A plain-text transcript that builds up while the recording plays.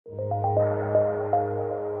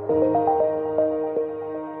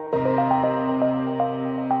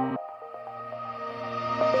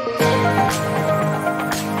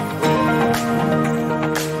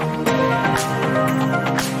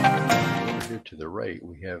to the right,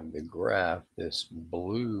 we have the graph, this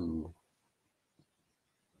blue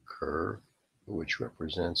curve, which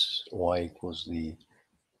represents y equals the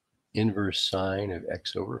inverse sine of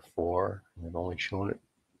x over 4. And I've only shown it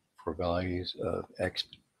for values of x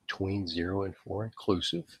between 0 and 4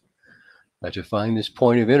 inclusive. Now, to find this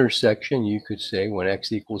point of intersection, you could say when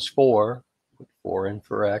x equals 4, put 4 in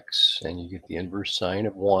for x, and you get the inverse sine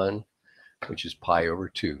of 1, which is pi over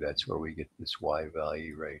 2. That's where we get this y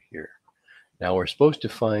value right here. Now, we're supposed to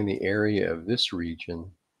find the area of this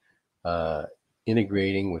region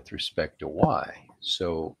integrating with respect to y.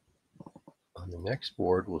 So on the next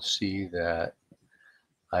board, we'll see that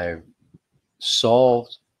I've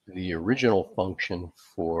solved the original function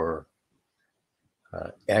for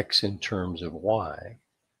x in terms of y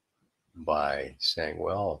by saying,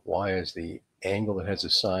 well, if y is the angle that has a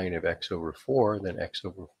sine of x over 4, then x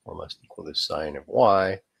over 4 must equal the sine of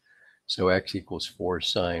y. So x equals 4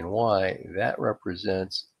 sine y. That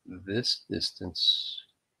represents this distance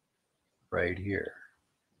right here.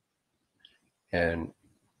 And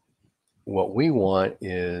what we want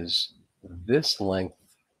is this length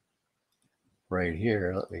right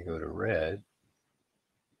here. Let me go to red.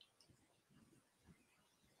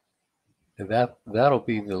 And that'll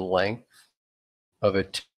be the length of a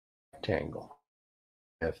rectangle.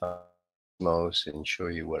 If I and show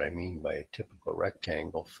you what I mean by a typical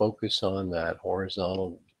rectangle, focus on that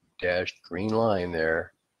horizontal dashed green line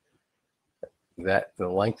there. That the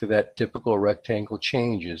length of that typical rectangle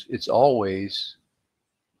changes. It's always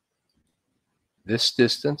this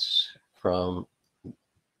distance from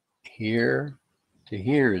here to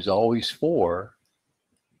here is always 4.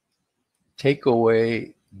 Take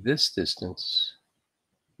away this distance,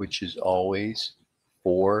 which is always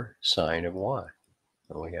 4 sine of y.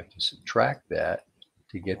 And we have to subtract that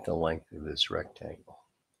to get the length of this rectangle.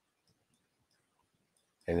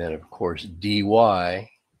 And then, of course, dy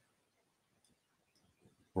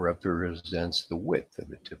represents the width of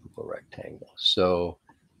the typical rectangle. So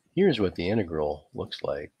here's what the integral looks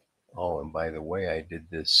like. Oh, and by the way, I did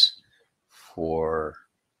this for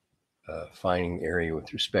finding the area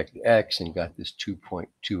with respect to x and got this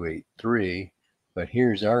 2.283. But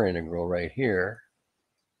here's our integral right here.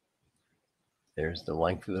 There's the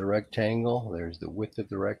length of the rectangle, there's the width of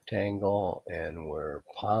the rectangle, and we're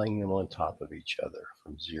piling them on top of each other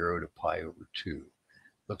from 0 to pi over 2.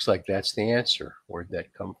 Looks like that's the answer. Where'd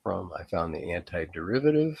that come from? I found the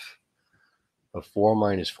antiderivative of 4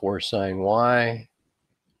 minus 4 sine y.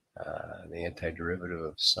 The antiderivative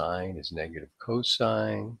of sine is negative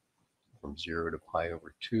cosine from 0 to pi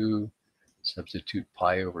over 2. Substitute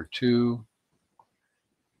pi over 2.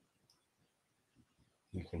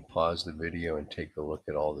 You can pause the video and take a look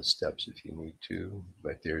at all the steps if you need to,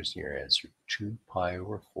 but there's your answer, 2 pi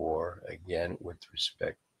over 4. Again, with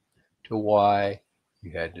respect to y,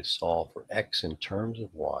 you had to solve for x in terms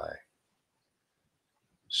of y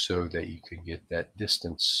so that you could get that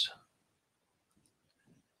distance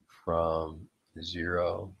from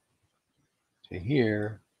 0 to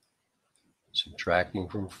here, subtracting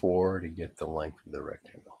from 4 to get the length of the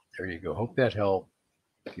rectangle. There you go. Hope that helped.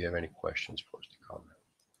 If you have any questions, post a comment.